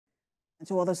And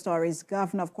to other stories,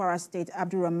 Governor of Kwara State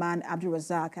Abdulrahman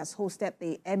Abdulrasaq has hosted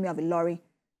the Emir of Ilorin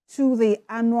to the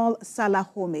annual Salah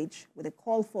homage with a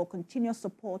call for continuous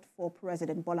support for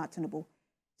President Bola Tinubu.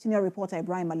 Senior reporter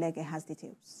Ibrahim Alege has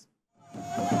details.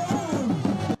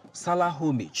 Salah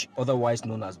homage, otherwise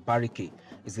known as barricade,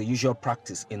 is the usual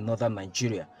practice in northern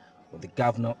Nigeria, where the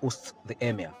governor hosts the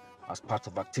emir as part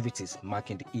of activities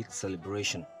marking the Eid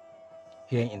celebration.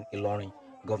 Here in Ilorin,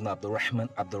 Governor Abdulrahman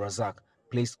Abdulrasaq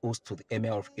placed host to the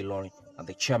emir of Ilorin and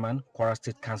the chairman, Kwara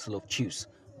State Council of Chiefs,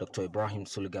 Dr. Ibrahim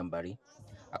Sulugambari.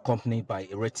 Accompanied by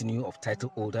a retinue of title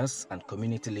holders and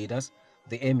community leaders,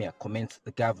 the emir commended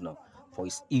the governor for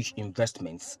his huge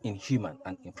investments in human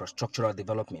and infrastructural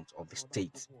development of the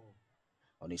state.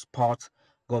 On his part,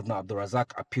 Governor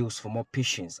Abdulrasaq appeals for more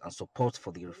patience and support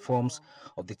for the reforms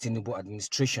of the Tinubu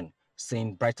administration,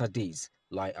 saying brighter days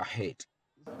lie ahead.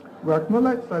 We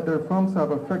acknowledge that the reforms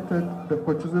have affected the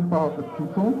purchasing power of the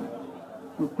people.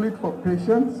 We plead for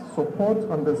patience, support,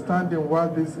 understanding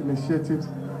while these initiatives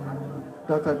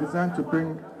that are designed to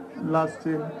bring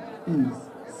lasting ease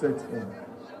set in.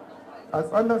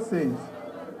 As Allah says,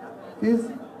 ease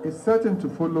is certain to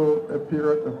follow a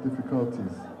period of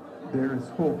difficulties. There is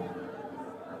hope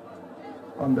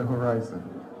on the horizon.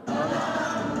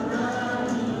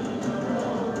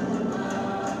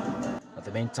 At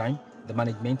the meantime, the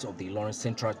management of the Ilorin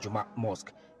Central Juma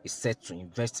Mosque is set to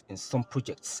invest in some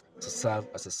projects to serve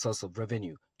as a source of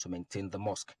revenue to maintain the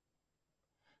mosque.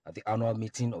 At the annual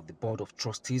meeting of the Board of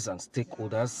Trustees and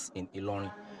stakeholders in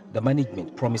Ilorin, the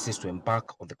management promises to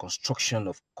embark on the construction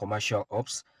of commercial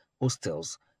hubs,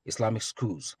 hostels, Islamic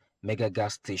schools, mega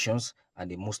gas stations,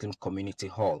 and a Muslim community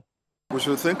hall. We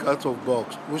should think out of the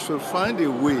box. We should find a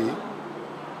way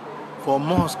for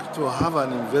mosque to have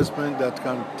an investment that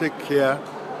can take care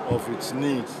of its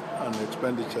needs and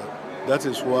expenditure. That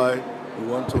is why we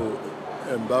want to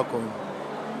embark on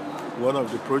one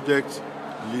of the projects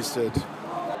listed.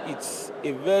 It's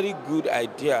a very good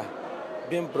idea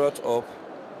being brought up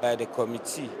by the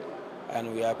committee,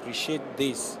 and we appreciate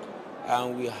this,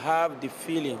 and we have the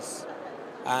feelings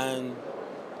and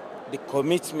the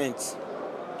commitment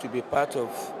to be part of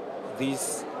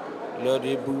this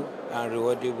laudable and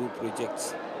rewardable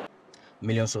project.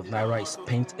 Millions of naira is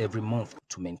spent every month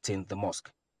to maintain the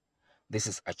mosque. This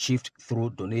is achieved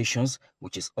through donations,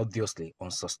 which is obviously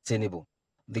unsustainable.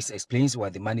 This explains why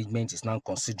the management is now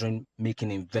considering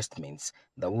making investments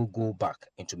that will go back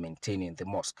into maintaining the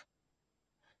mosque.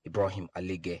 Ibrahim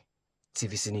Alege,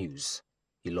 TVC News,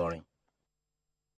 Ilorin.